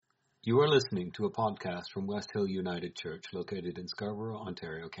You are listening to a podcast from West Hill United Church located in Scarborough,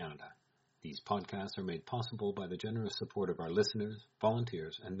 Ontario, Canada. These podcasts are made possible by the generous support of our listeners,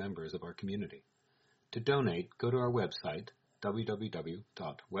 volunteers, and members of our community. To donate, go to our website,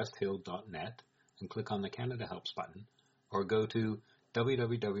 www.westhill.net, and click on the Canada Helps button, or go to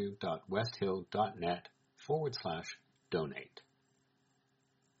www.westhill.net/donate.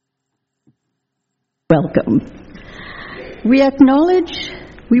 Welcome.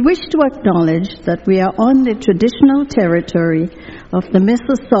 We wish to acknowledge that we are on the traditional territory of the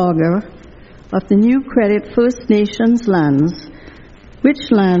Mississauga of the New Credit First Nations lands, which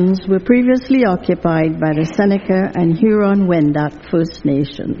lands were previously occupied by the Seneca and Huron-Wendat First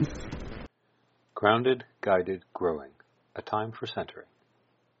Nations. Grounded, Guided, Growing, A Time for Centering,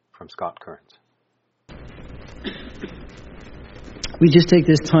 from Scott Kearns. We just take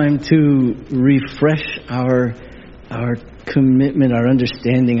this time to refresh our commitment, our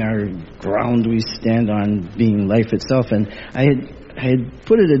understanding, our ground we stand on being life itself. And I had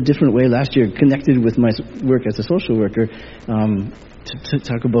put it a different way last year, connected with my work as a social worker, to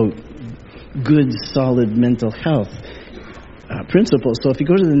talk about good, solid mental health principles. So if you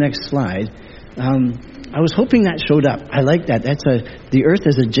go to the next slide, I was hoping that showed up. I like that. The earth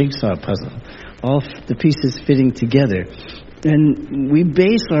is a jigsaw puzzle, all the pieces fitting together. And we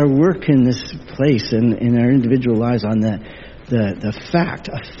base our work in this place and in our individual lives on the fact,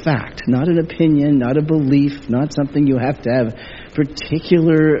 a fact, not an opinion, not a belief, not something you have to have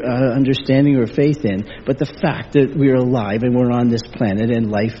particular understanding or faith in, but the fact that we're alive and we're on this planet and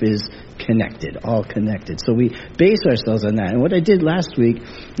life is connected, all connected. So we base ourselves on that. And what I did last week,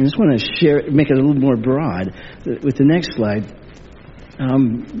 I just want to make it a little more broad with the next slide.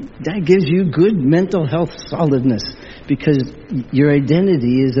 That gives you good mental health solidness, because your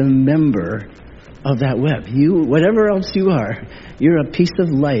identity is a member of that web. You, whatever else you are, you're a piece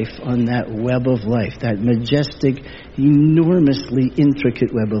of life on that web of life, that majestic, enormously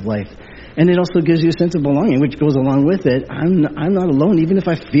intricate web of life. And it also gives you a sense of belonging, which goes along with it. I'm not alone. Even if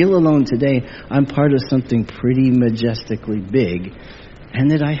I feel alone today, I'm part of something pretty majestically big, and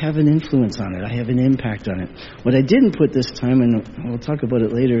that I have an influence on it. I have an impact on it. What I didn't put this time, and we'll talk about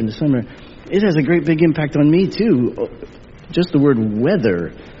it later in the summer, it has a great big impact on me too. Just the word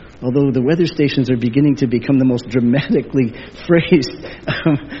weather, although the weather stations are beginning to become the most dramatically phrased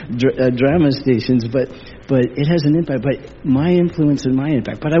drama stations, but it has an impact. But my influence and my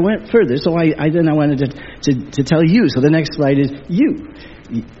impact. But I went further, so I wanted to tell you. So the next slide is you.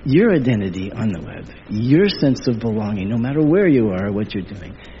 Your identity on the web, your sense of belonging, no matter where you are, what you're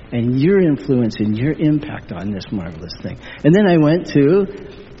doing, and your influence and your impact on this marvelous thing. And then I went to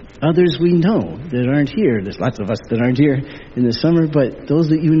others we know that aren't here. There's lots of us that aren't here in the summer, but those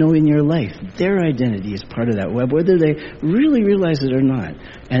that you know in your life, their identity is part of that web, whether they really realize it or not,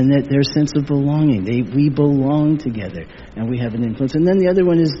 and that their sense of belonging, we belong together, and we have an influence. And then the other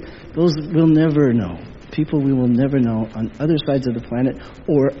one is those we'll never know. People we will never know on other sides of the planet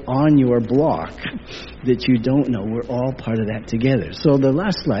or on your block that you don't know. We're all part of that together. So the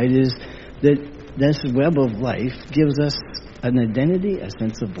last slide is that this web of life gives us an identity, a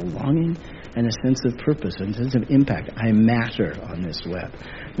sense of belonging, and a sense of purpose, and a sense of impact. I matter on this web.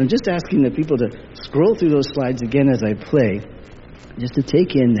 I'm just asking the people to scroll through those slides again as I play, just to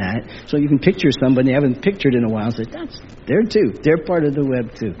take in that, so you can picture somebody you haven't pictured in a while and say, they're too. They're part of the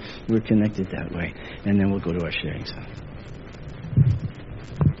web too. We're connected that way. And then we'll go to our sharing song.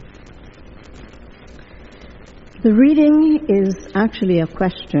 The reading is actually a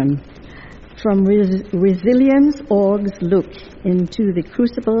question from Resilience.org's look into the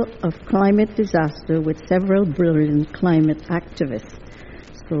crucible of climate disaster with several brilliant climate activists.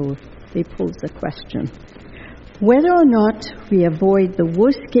 So they pose a question. Whether or not we avoid the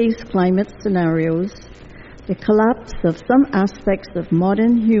worst-case climate scenarios, the collapse of some aspects of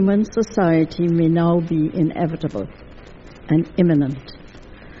modern human society may now be inevitable and imminent.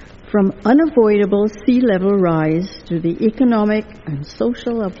 From unavoidable sea level rise to the economic and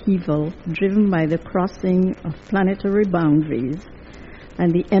social upheaval driven by the crossing of planetary boundaries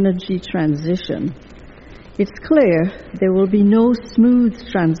and the energy transition, it's clear there will be no smooth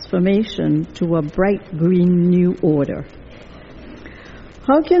transformation to a bright green new order.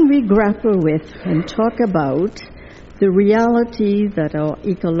 How can we grapple with and talk about the reality that our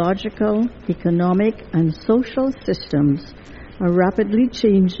ecological, economic, and social systems are rapidly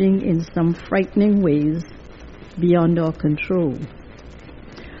changing in some frightening ways beyond our control?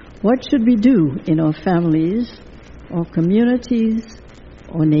 What should we do in our families, our communities,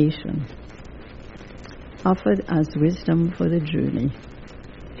 our nation? Offered as wisdom for the journey.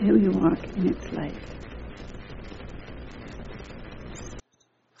 Here we walk in its life.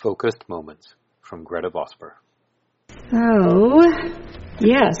 Focused Moments from Greta Vosper. So,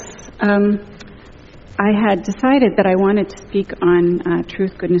 yes, I had decided that I wanted to speak on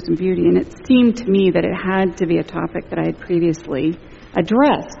truth, goodness, and beauty, and it seemed to me that it had to be a topic that I had previously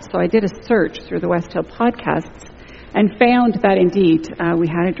addressed. So I did a search through the West Hill podcasts and found that indeed we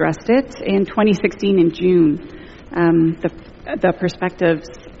had addressed it in 2016 in June. The perspective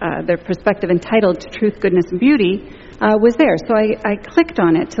entitled Truth, Goodness, and Beauty was there. So I clicked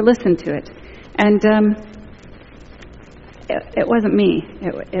on it to listen to it. And it wasn't me.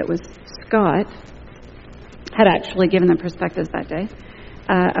 It was Scott had actually given the perspectives that day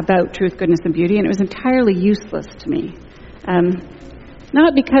about truth, goodness, and beauty, and it was entirely useless to me.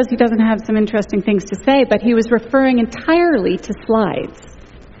 Not because he doesn't have some interesting things to say, but he was referring entirely to slides.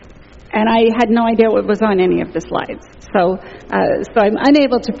 And I had no idea what was on any of the slides. So I'm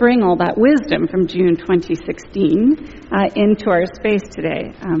unable to bring all that wisdom from June 2016 into our space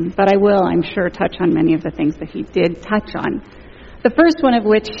today. But I will, I'm sure, touch on many of the things that he did touch on. The first one of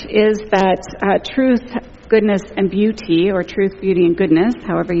which is that truth, goodness, and beauty, or truth, beauty, and goodness,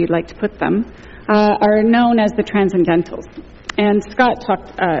 however you'd like to put them, are known as the transcendentals. And Scott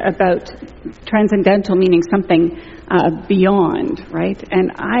talked about transcendental meaning something beyond, right?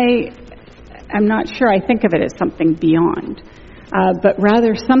 And I'm not sure I think of it as something beyond, but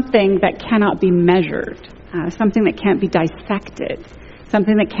rather something that cannot be measured, something that can't be dissected,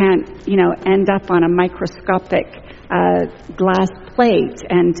 something that can't, end up on a microscopic glass plate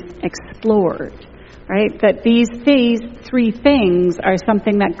and explored, right? That these three things are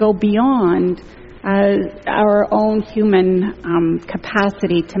something that go beyond our own human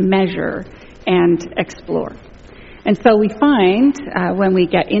capacity to measure and explore. And so we find when we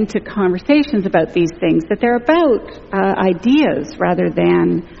get into conversations about these things that they're about ideas rather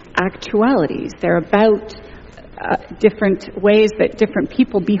than actualities. They're about different ways that different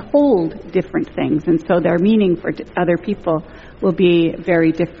people behold different things, and so their meaning for other people will be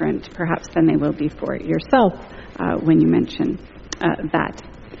very different, perhaps, than they will be for yourself when you mention that.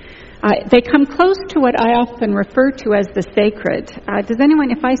 They come close to what I often refer to as the sacred. Does anyone,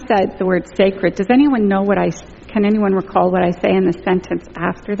 if I said the word sacred, does anyone know can anyone recall what I say in the sentence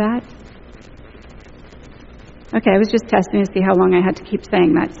after that? Okay, I was just testing to see how long I had to keep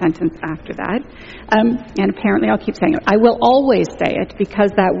saying that sentence after that. And apparently I'll keep saying it. I will always say it because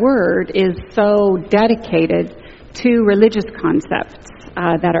that word is so dedicated to religious concepts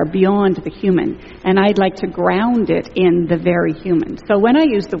that are beyond the human. And I'd like to ground it in the very human. So when I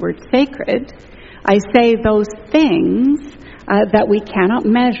use the word sacred, I say those things that we cannot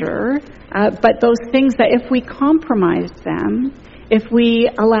measure, but those things that if we compromised them, if we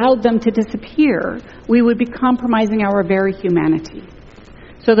allowed them to disappear, we would be compromising our very humanity.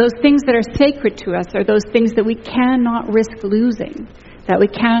 So those things that are sacred to us are those things that we cannot risk losing, that we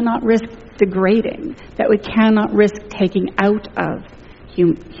cannot risk degrading, that we cannot risk taking out of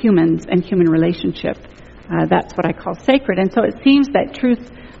humans and human relationship. That's what I call sacred. And so it seems that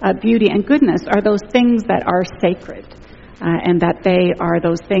truth, beauty, and goodness are those things that are sacred, and that they are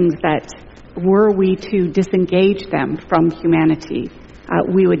those things that, were we to disengage them from humanity,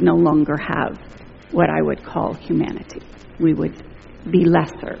 we would no longer have what I would call humanity. We would be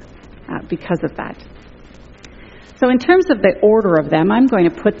lesser because of that. So in terms of the order of them, I'm going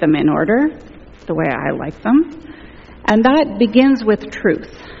to put them in order, the way I like them. And that begins with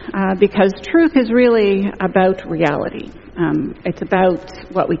truth, because truth is really about reality. It's about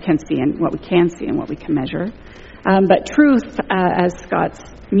what we can see and what we can see and what we can measure. But truth, as Scott's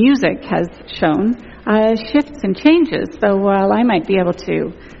music has shown, shifts and changes. So while I might be able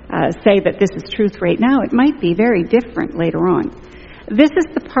to say that this is truth right now, it might be very different later on. This is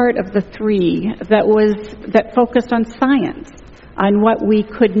the part of the three that focused on science, on what we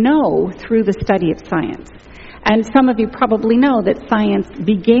could know through the study of science. And some of you probably know that science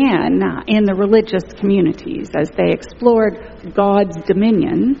began in the religious communities as they explored God's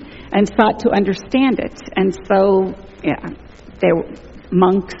dominion and sought to understand it. And so,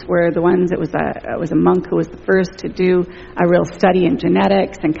 monks were the ones. It was a monk who was the first to do a real study in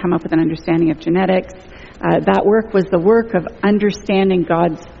genetics and come up with an understanding of genetics. That work was the work of understanding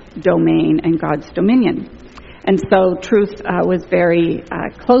God's domain and God's dominion. And so truth was very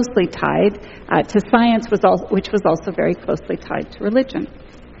closely tied to science, which was also very closely tied to religion.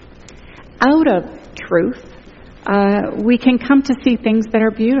 Out of truth, we can come to see things that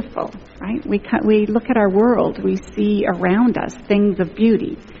are beautiful, right? We look at our world, we see around us things of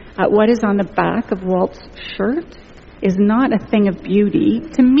beauty. What is on the back of Walt's shirt is not a thing of beauty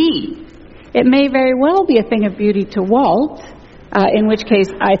to me. It may very well be a thing of beauty to Walt, in which case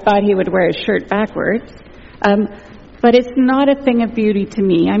I thought he would wear his shirt backwards. But it's not a thing of beauty to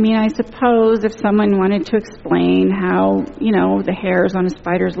me. I mean, I suppose if someone wanted to explain how, the hairs on a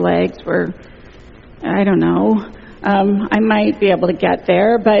spider's legs were, I don't know, I might be able to get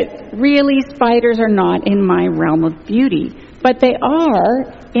there, but really spiders are not in my realm of beauty. But they are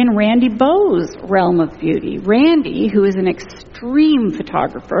in Randy Bow's realm of beauty. Randy, who is an extreme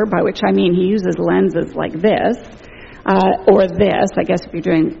photographer, by which I mean he uses lenses like this, or this, I guess if you're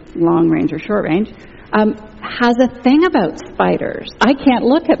doing long range or short range, has a thing about spiders. I can't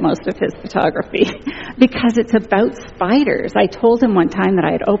look at most of his photography because it's about spiders. I told him one time that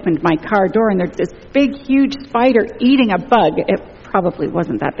I had opened my car door and there's this big, huge spider eating a bug. It probably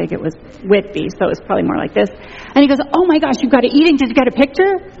wasn't that big. It was Whitby, so it was probably more like this. And he goes, "Oh my gosh, you got it eating. Did you get a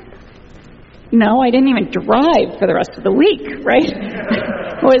picture?" No, I didn't even drive for the rest of the week, right?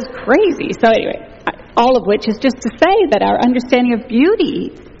 It was crazy. So anyway, all of which is just to say that our understanding of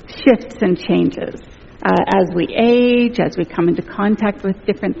beauty shifts and changes. As we age, as we come into contact with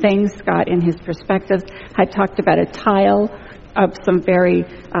different things. Scott, in his perspectives, had talked about a tile of some very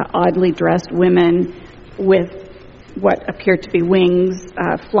oddly dressed women with what appeared to be wings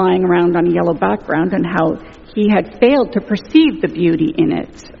flying around on a yellow background, and how he had failed to perceive the beauty in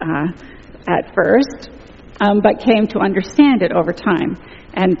it at first, but came to understand it over time.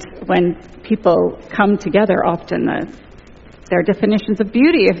 And when people come together, often their definitions of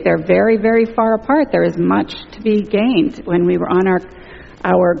beauty, if they're very, very far apart, there is much to be gained. When we were on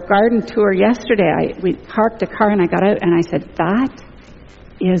our garden tour yesterday, we parked a car and I got out and I said, "That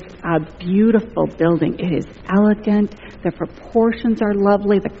is a beautiful building. It is elegant. The proportions are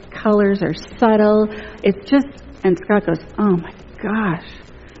lovely. The colors are subtle." It's just, and Scott goes, "Oh my gosh,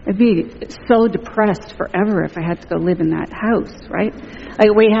 I'd be so depressed forever if I had to go live in that house," right?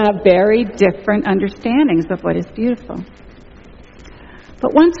 Like, we have very different understandings of what is beautiful.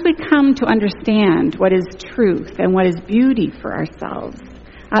 But once we come to understand what is truth and what is beauty for ourselves,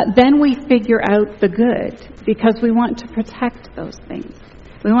 then we figure out the good, because we want to protect those things.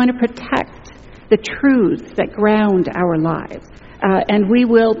 We want to protect the truths that ground our lives. And we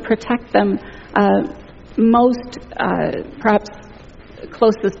will protect them perhaps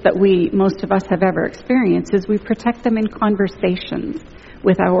closest that most of us have ever experienced is we protect them in conversations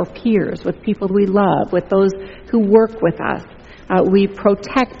with our peers, with people we love, with those who work with us. We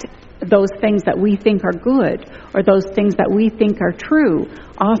protect those things that we think are good, or those things that we think are true,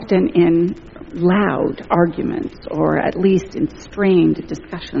 often in loud arguments, or at least in strained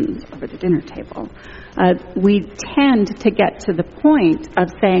discussions over the dinner table. We tend to get to the point of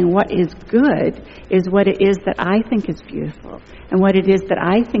saying what is good is what it is that I think is beautiful, and what it is that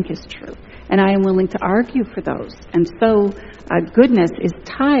I think is true. And I am willing to argue for those. And so goodness is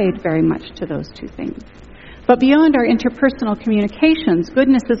tied very much to those two things. But beyond our interpersonal communications,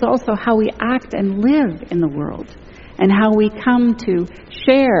 goodness is also how we act and live in the world, and how we come to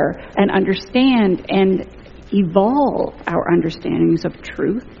share and understand and evolve our understandings of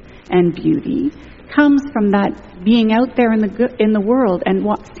truth and beauty comes from that being out there in the world and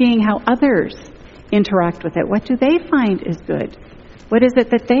seeing how others interact with it. What do they find is good? What is it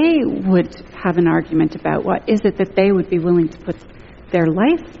that they would have an argument about? What is it that they would be willing to put their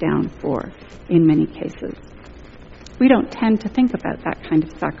life down for in many cases? We don't tend to think about that kind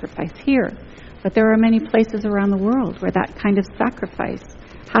of sacrifice here, but there are many places around the world where that kind of sacrifice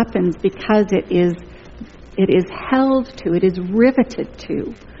happens because it is held to, it is riveted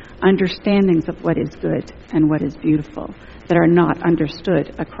to understandings of what is good and what is beautiful that are not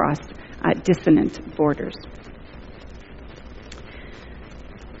understood across dissonant borders.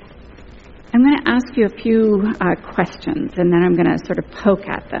 I'm going to ask you a few questions, and then I'm going to sort of poke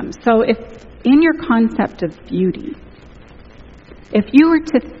at them. So if in your concept of beauty, if you were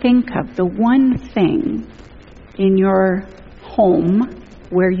to think of the one thing in your home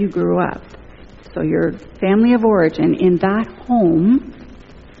where you grew up, so your family of origin, in that home,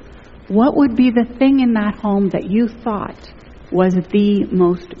 what would be the thing in that home that you thought was the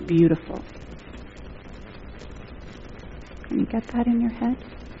most beautiful? Can you get that in your head?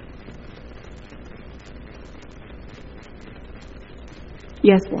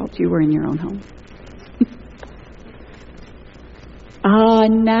 Yes, Walt, you were in your own home. Oh,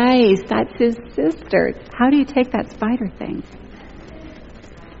 nice. That's his sister. How do you take that spider thing?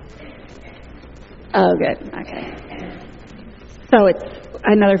 Oh, good. Okay. So it's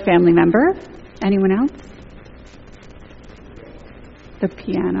another family member. Anyone else? The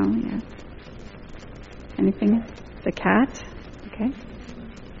piano, yes. Anything else? The cat? Okay.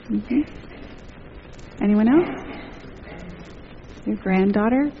 Mm-hmm. Anyone else? Your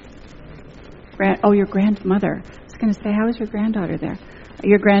granddaughter? Your grandmother. I was going to say, how is your granddaughter there?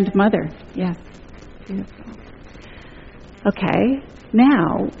 Your grandmother. Yes. Beautiful. Okay,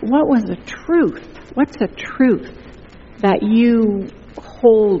 now, what was a truth? What's a truth that you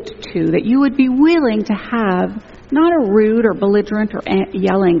hold to, that you would be willing to have not a rude or belligerent or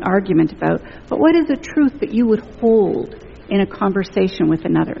yelling argument about, but what is a truth that you would hold in a conversation with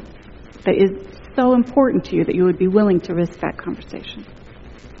another that is so important to you that you would be willing to risk that conversation?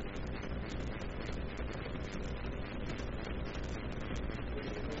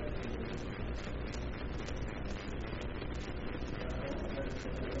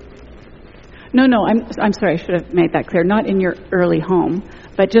 No, I'm sorry, I should have made that clear. Not in your early home,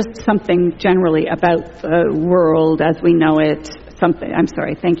 but just something generally about the world as we know it. Something, I'm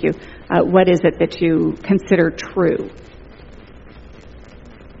sorry, thank you. What is it that you consider true?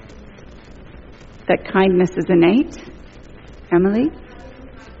 That kindness is innate? Emily?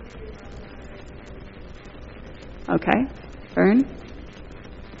 Okay. Vern?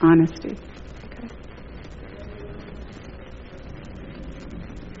 Honesty.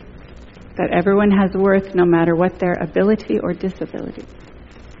 That everyone has worth no matter what their ability or disability.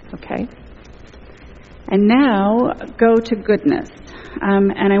 Okay? And now go to goodness.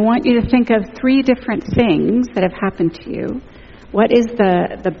 And I want you to think of 3 different things that have happened to you. What is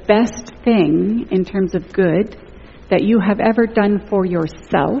the best thing in terms of good that you have ever done for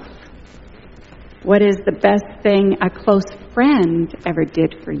yourself? What is the best thing a close friend ever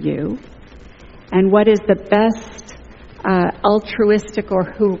did for you? And what is the best altruistic or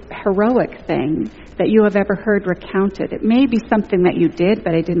heroic thing that you have ever heard recounted? It may be something that you did,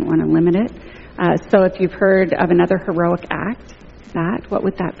 but I didn't want to limit it. So if you've heard of another heroic act, what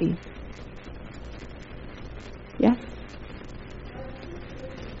would that be? Yes?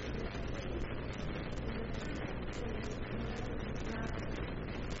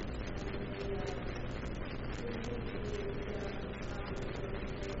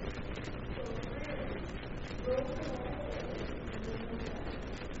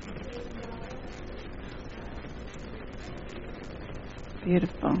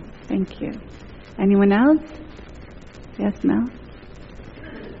 Beautiful. Thank you. Anyone else? Yes, Mel?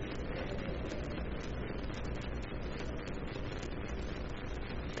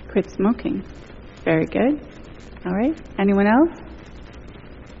 Quit smoking. Very good. All right. Anyone else?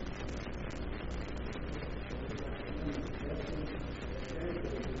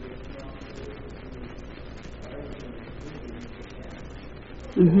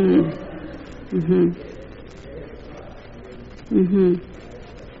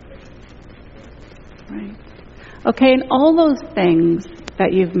 Right. Okay, and all those things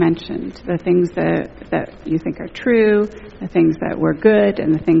that you've mentioned, the things that you think are true, the things that were good,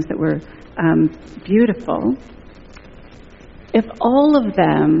 and the things that were beautiful, if all of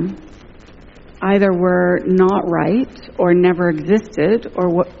them either were not right or never existed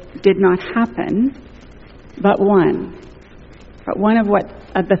or did not happen, but one of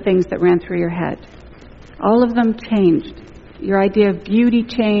the things that ran through your head, all of them changed. Your idea of beauty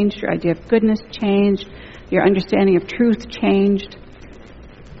changed, your idea of goodness changed, your understanding of truth changed.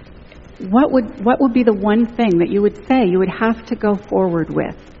 What would be the one thing that you would say you would have to go forward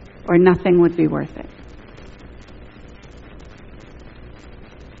with, or nothing would be worth it?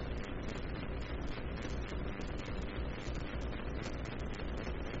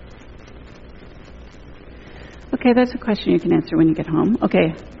 Okay, that's a question you can answer when you get home.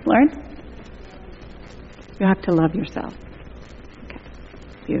 Okay, Lauren? You have to love yourself. Okay,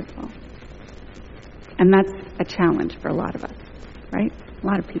 beautiful. And that's a challenge for a lot of us, right? A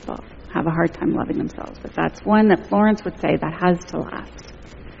lot of people have a hard time loving themselves, but that's one that Florence would say that has to last,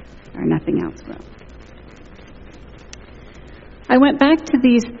 or nothing else will. I went back to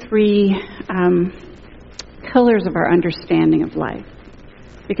these 3 pillars of our understanding of life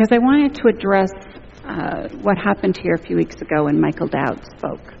because I wanted to address what happened here a few weeks ago when Michael Dowd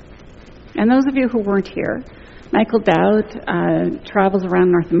spoke. And those of you who weren't here, Michael Dowd travels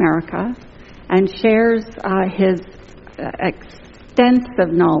around North America and shares his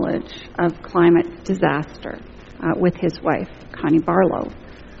extensive knowledge of climate disaster with his wife, Connie Barlow,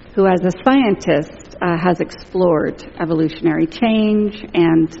 who as a scientist has explored evolutionary change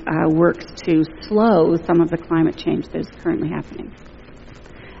and works to slow some of the climate change that is currently happening.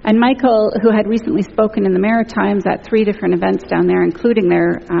 And Michael, who had recently spoken in the Maritimes at 3 different events down there, including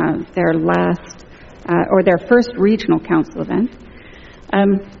their first regional council event,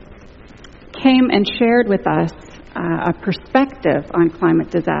 came and shared with us a perspective on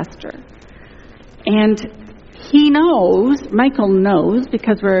climate disaster. And Michael knows,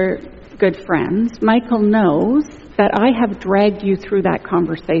 because we're good friends, Michael knows that I have dragged you through that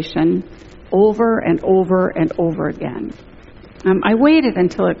conversation over and over and over again. I waited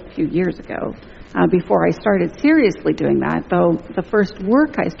until a few years ago before I started seriously doing that, though the first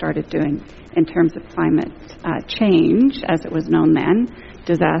work I started doing in terms of climate change, as it was known then,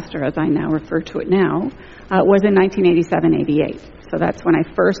 disaster as I now refer to it now, was in 1987-88. So that's when I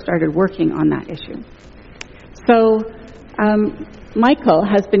first started working on that issue. So Michael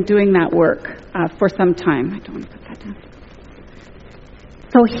has been doing that work for some time. I don't want to put that down.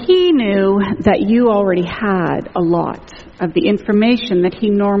 So he knew that you already had a lot of the information that he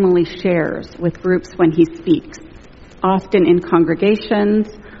normally shares with groups when he speaks, often in congregations,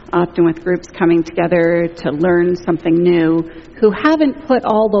 often with groups coming together to learn something new, who haven't put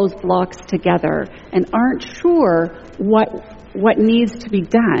all those blocks together and aren't sure what needs to be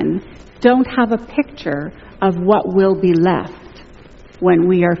done, don't have a picture of what will be left when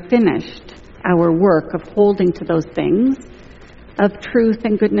we are finished our work of holding to those things of truth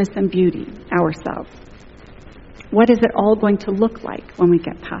and goodness and beauty ourselves. What is it all going to look like when we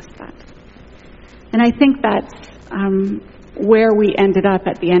get past that? And I think that's where we ended up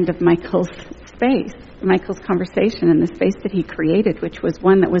at the end of Michael's conversation, and the space that he created, which was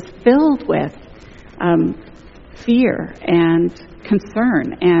one that was filled with fear and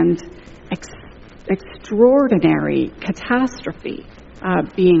concern and extraordinary catastrophe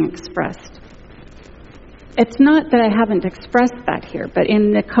being expressed. It's not that I haven't expressed that here, but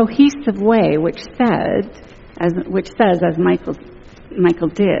in the cohesive way which says, as Michael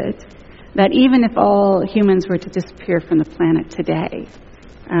did, that even if all humans were to disappear from the planet today,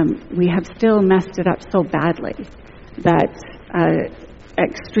 we have still messed it up so badly that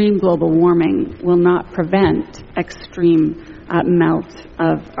extreme global warming will not prevent extreme melt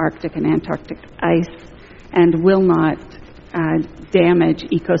of Arctic and Antarctic ice, and will not damage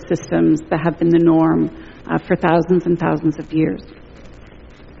ecosystems that have been the norm for thousands and thousands of years.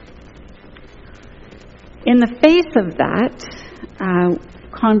 In the face of that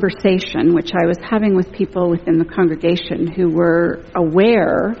conversation, which I was having with people within the congregation who were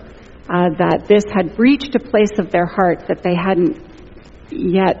aware that this had reached a place of their heart that they hadn't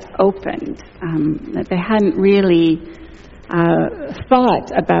yet opened, that they hadn't really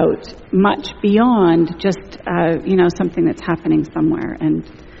thought about much beyond just something that's happening somewhere, and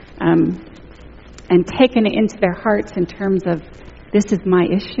taken it into their hearts in terms of, this is my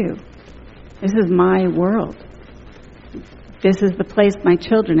issue, this is my world, this is the place my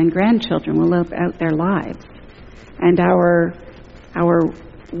children and grandchildren will live out their lives, and our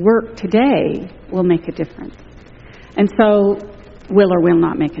work today will make a difference, and so will or will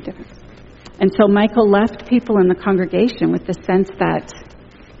not make a difference. And so Michael left people in the congregation with the sense that,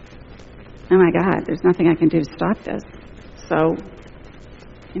 oh my God, there's nothing I can do to stop this. So,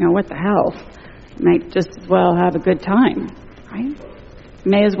 what the hell? Might just as well have a good time, right?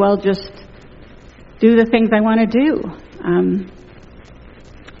 May as well just do the things I want to do.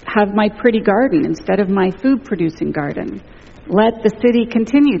 Have my pretty garden instead of my food-producing garden. Let the city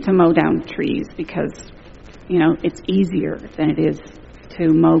continue to mow down trees because, it's easier than it is to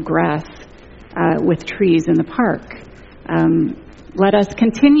mow grass with trees in the park. Let us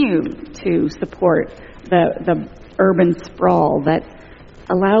continue to support the urban sprawl that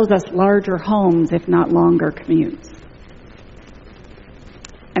allows us larger homes, if not longer commutes.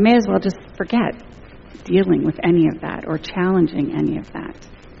 I may as well just forget dealing with any of that or challenging any of that.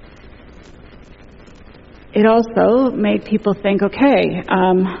 It also made people think, okay,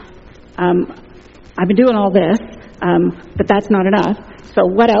 I've been doing all this, but that's not enough. So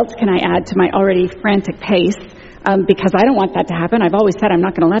what else can I add to my already frantic pace? Because I don't want that to happen. I've always said I'm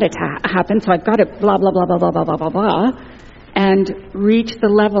not going to let it happen, so I've got to blah, blah, blah, blah, blah, blah, blah, blah, blah, and reach the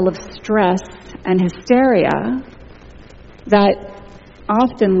level of stress and hysteria that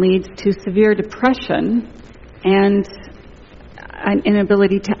often leads to severe depression and an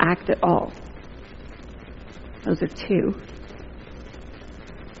inability to act at all. Those are two.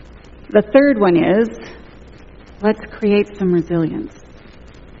 The third one is, let's create some resilience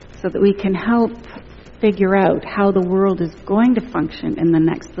so that we can help figure out how the world is going to function in the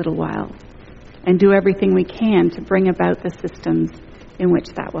next little while and do everything we can to bring about the systems in which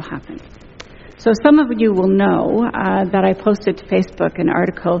that will happen. So some of you will know that I posted to Facebook an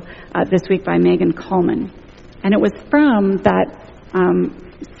article this week by Megan Coleman. And it was from that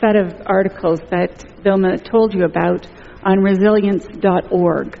set of articles that Vilma told you about on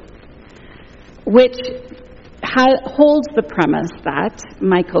resilience.org, which holds the premise that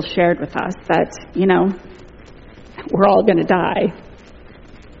Michael shared with us that, we're all going to die.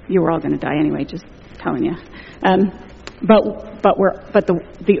 You were all going to die anyway, just telling you. But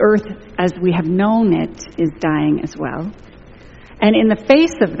the earth as we have known it is dying as well. And in the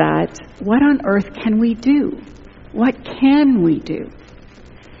face of that, what on earth can we do? What can we do?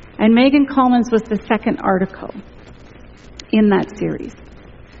 And Megan Coleman's was the second article in that series.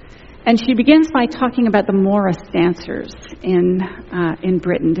 And she begins by talking about the Morris dancers in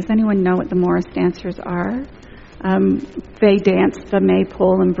Britain. Does anyone know what the Morris dancers are? They dance the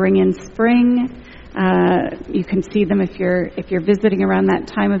maypole and bring in spring. You can see them if you're visiting around that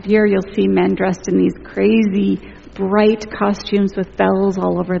time of year. You'll see men dressed in these crazy, bright costumes with bells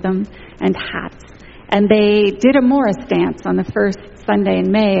all over them and hats. And they did a Morris dance on the first Sunday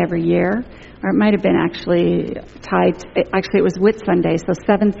in May every year. Or it might have been actually it was Whit Sunday, so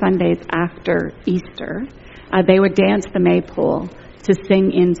 7 Sundays after Easter. They would dance the maypole to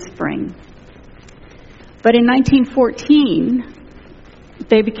sing in spring. But in 1914,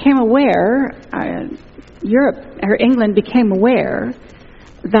 they became aware, England became aware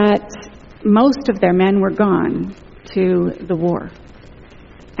that most of their men were gone to the war.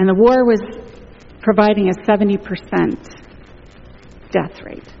 And the war was providing a 70% death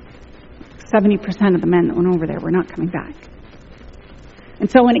rate. 70% of the men that went over there were not coming back. And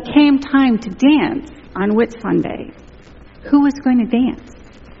so when it came time to dance on Whit Sunday, who was going to dance?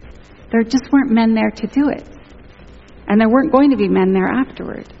 There just weren't men there to do it. And there weren't going to be men there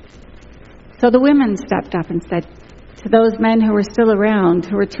afterward. So the women stepped up and said to those men who were still around,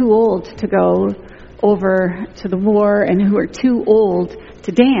 who were too old to go over to the war and who were too old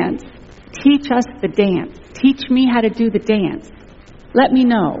to dance, teach us the dance. Teach me how to do the dance. Let me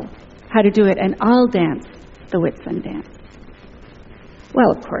know how to do it, and I'll dance the Whitsun dance. Well,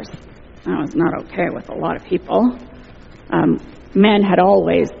 of course, that was not okay with a lot of people. Men had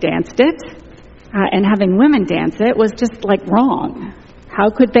always danced it, and having women dance it was just like wrong. How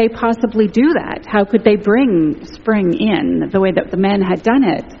could they possibly do that? How could they bring spring in the way that the men had done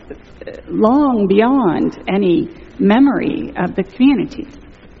it, long beyond any memory of the communities?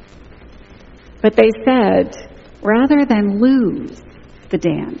 But they said, rather than lose the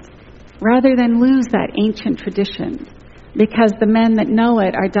dance, rather than lose that ancient tradition, because the men that know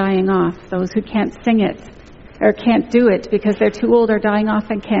it are dying off, those who can't sing it or can't do it because they're too old are dying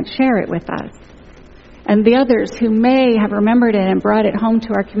off and can't share it with us. And the others who may have remembered it and brought it home to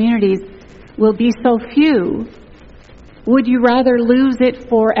our communities will be so few. Would you rather lose it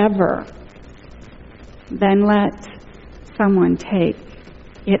forever than let someone take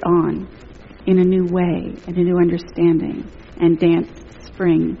it on in a new way, in a new understanding, and dance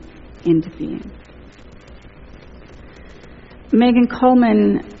spring into being? Megan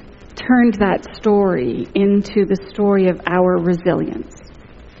Coleman turned that story into the story of our resilience,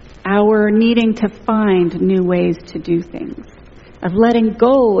 our needing to find new ways to do things, of letting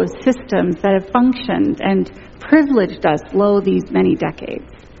go of systems that have functioned and privileged us these many decades,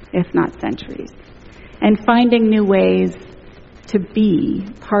 if not centuries, and finding new ways to be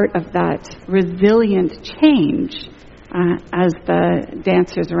part of that resilient change as the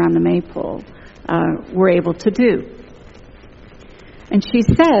dancers around the maypole were able to do. And she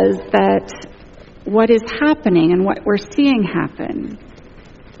says that what is happening and what we're seeing happen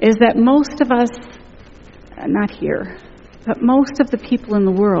is that most of us, not here, but most of the people in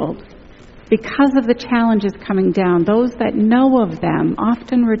the world, because of the challenges coming down, those that know of them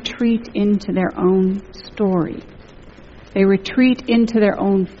often retreat into their own story. They retreat into their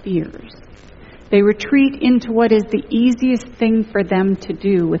own fears. They retreat into what is the easiest thing for them to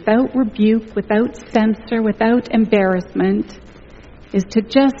do without rebuke, without censor, without embarrassment, is to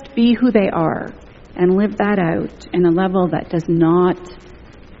just be who they are and live that out in a level that does not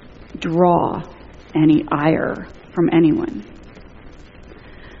draw any ire from anyone.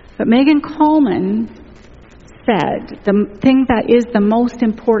 But Megan Coleman said the thing that is the most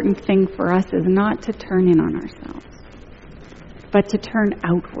important thing for us is not to turn in on ourselves, but to turn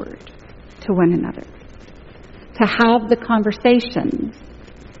outward to one another, to have the conversations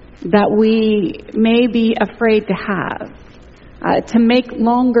that we may be afraid to have, to make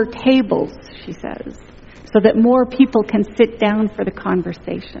longer tables, she says, so that more people can sit down for the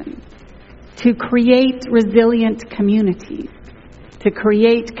conversation, to create resilient communities, to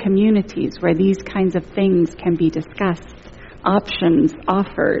create communities where these kinds of things can be discussed, options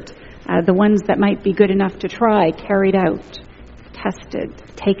offered, the ones that might be good enough to try, carried out, tested,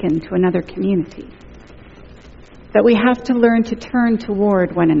 taken to another community. That we have to learn to turn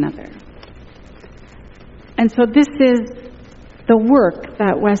toward one another. And so this is the work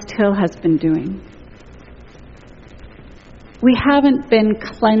that West Hill has been doing. We haven't been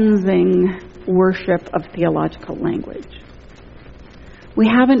cleansing worship of theological language. We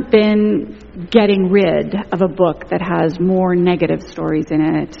haven't been getting rid of a book that has more negative stories in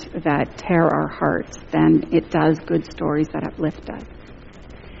it that tear our hearts than it does good stories that uplift us.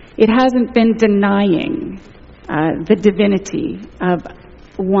 It hasn't been denying the divinity of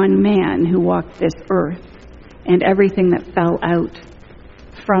one man who walked this earth and everything that fell out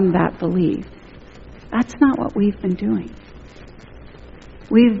from that belief. That's not what we've been doing.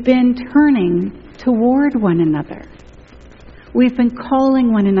 We've been turning toward one another. We've been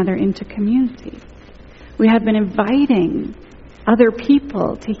calling one another into community. We have been inviting other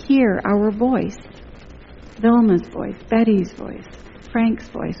people to hear our voice. Vilma's voice, Betty's voice, Frank's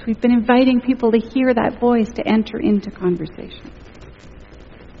voice. We've been inviting people to hear that voice, to enter into conversation.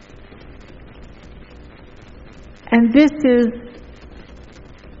 And this is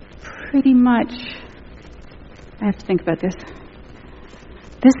pretty much, I have to think about this.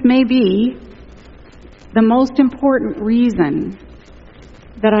 This may be the most important reason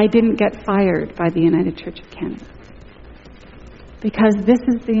that I didn't get fired by the United Church of Canada. Because this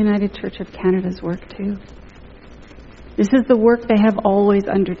is the United Church of Canada's work too. This is the work they have always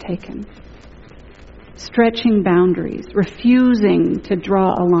undertaken. Stretching boundaries, refusing to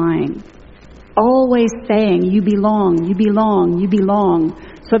draw a line, always saying, you belong, you belong, you belong,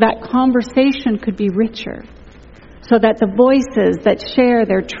 so that conversation could be richer, so that the voices that share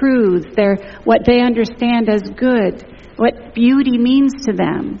their truths, what they understand as good, what beauty means to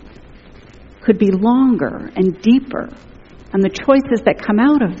them, could be longer and deeper, and the choices that come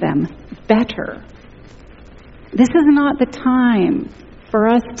out of them better. This is not the time for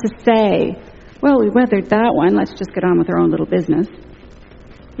us to say, well, we weathered that one, let's just get on with our own little business.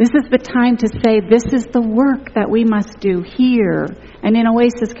 This is the time to say, this is the work that we must do here and in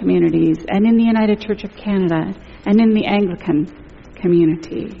Oasis communities and in the United Church of Canada and in the Anglican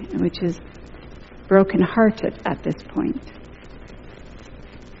community, which is broken-hearted at this point.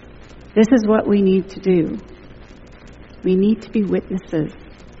 This is what we need to do. We need to be witnesses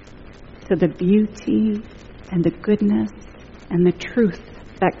to the beauty and the goodness and the truth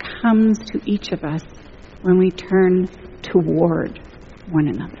that comes to each of us when we turn toward one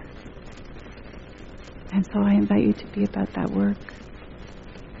another. And so I invite you to be about that work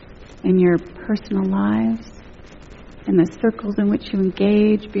in your personal lives, in the circles in which you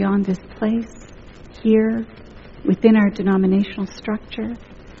engage beyond this place, here, within our denominational structure.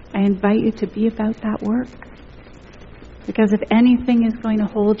 I invite you to be about that work. Because if anything is going to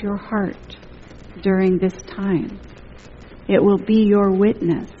hold your heart during this time, it will be your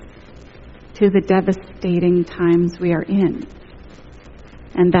witness to the devastating times we are in,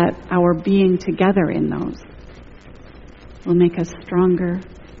 and that our being together in those will make us stronger,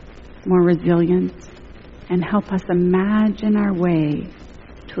 more resilient, and help us imagine our way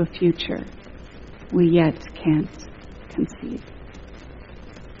to a future we yet can't conceive.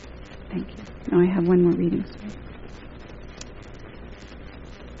 Thank you. Now I have one more reading.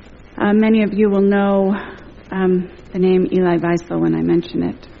 Many of you will know the name Elie Wiesel when I mention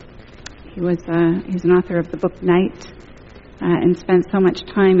it. He's an author of the book Night, and spent so much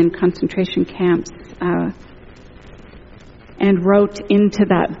time in concentration camps, and wrote into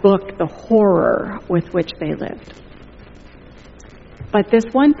that book the horror with which they lived. But this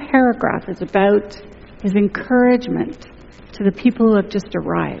one paragraph is about his encouragement to the people who have just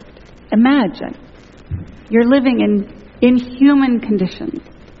arrived. Imagine, you're living in inhuman conditions.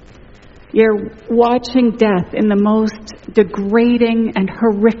 You're watching death in the most degrading and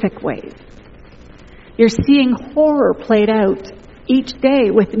horrific ways. You're seeing horror played out each day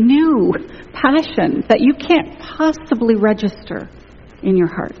with new passion that you can't possibly register in your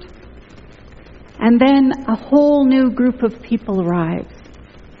heart. And then a whole new group of people arrives,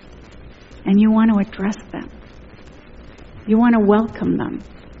 and you want to address them. You want to welcome them.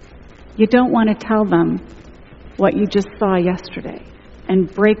 You don't want to tell them what you just saw yesterday and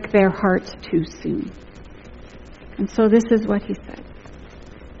break their hearts too soon. And so this is what he said.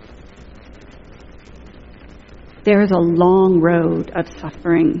 There is a long road of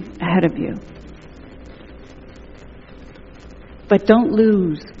suffering ahead of you. But don't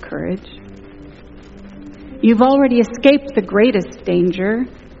lose courage. You've already escaped the greatest danger,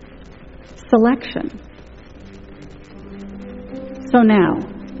 selection. So now,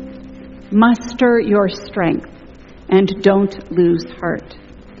 muster your strength and don't lose heart.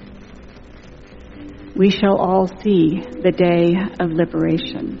 We shall all see the day of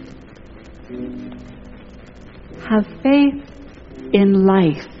liberation. Have faith in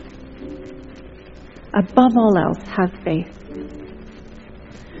life. Above all else, have faith.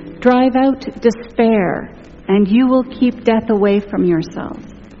 Drive out despair, and you will keep death away from yourselves.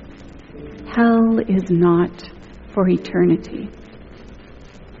 Hell is not for eternity.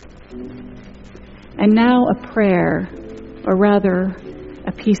 And now a prayer, or rather,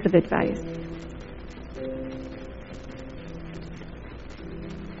 a piece of advice.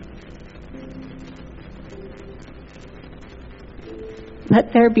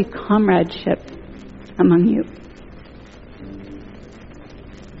 Let there be comradeship among you.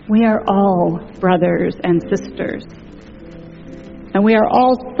 We are all brothers and sisters, and we are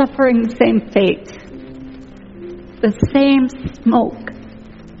all suffering the same fate. The same smoke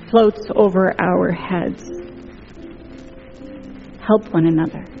floats over our heads. Help one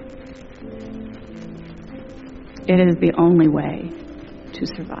another. It is the only way to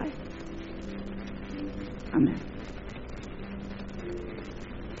survive. Amen.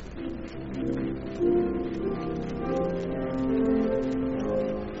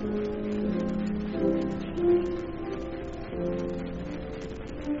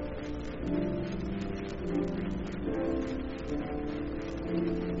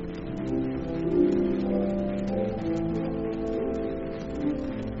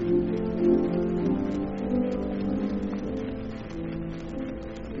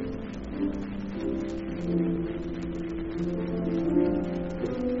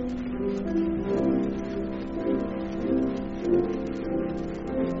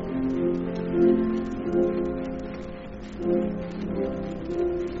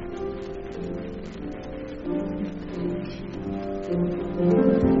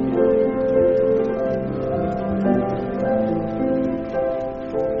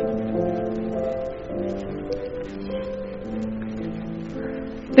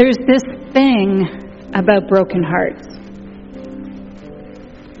 There's this thing about broken hearts.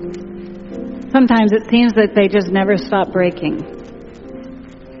 Sometimes it seems that they just never stop breaking.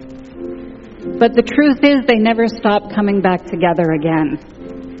 But the truth is they never stop coming back together again.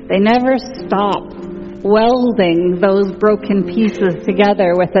 They never stop welding those broken pieces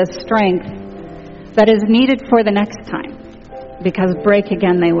together with a strength that is needed for the next time. Because break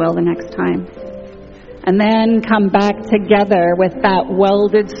again they will the next time. And then come back together with that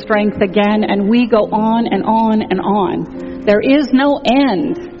welded strength again, and we go on and on and on. There is no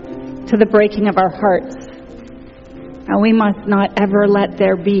end to the breaking of our hearts. And we must not ever let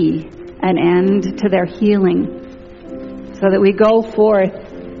there be an end to their healing, so that we go forth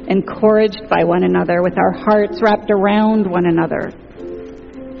encouraged by one another, with our hearts wrapped around one another.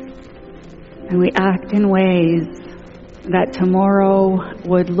 And we act in ways that tomorrow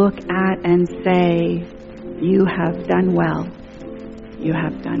would look at and say, you have done well. You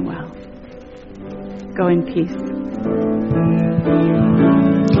have done well. Go in peace.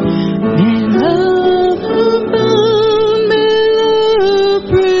 May love abound, may love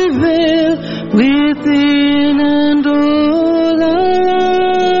prevail within and all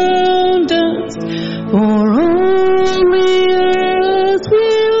around us. For only as we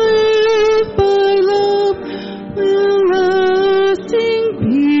live by love will lasting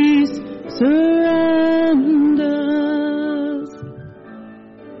peace surround us.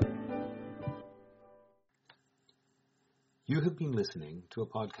 You have been listening to a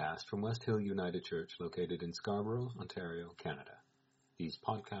podcast from West Hill United Church located in Scarborough, Ontario, Canada. These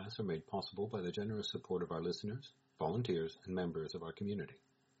podcasts are made possible by the generous support of our listeners, volunteers, and members of our community.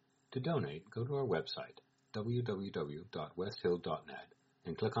 To donate, go to our website, www.westhill.net,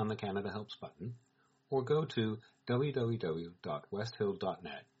 and click on the Canada Helps button, or go to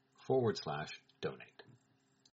www.westhill.net/donate.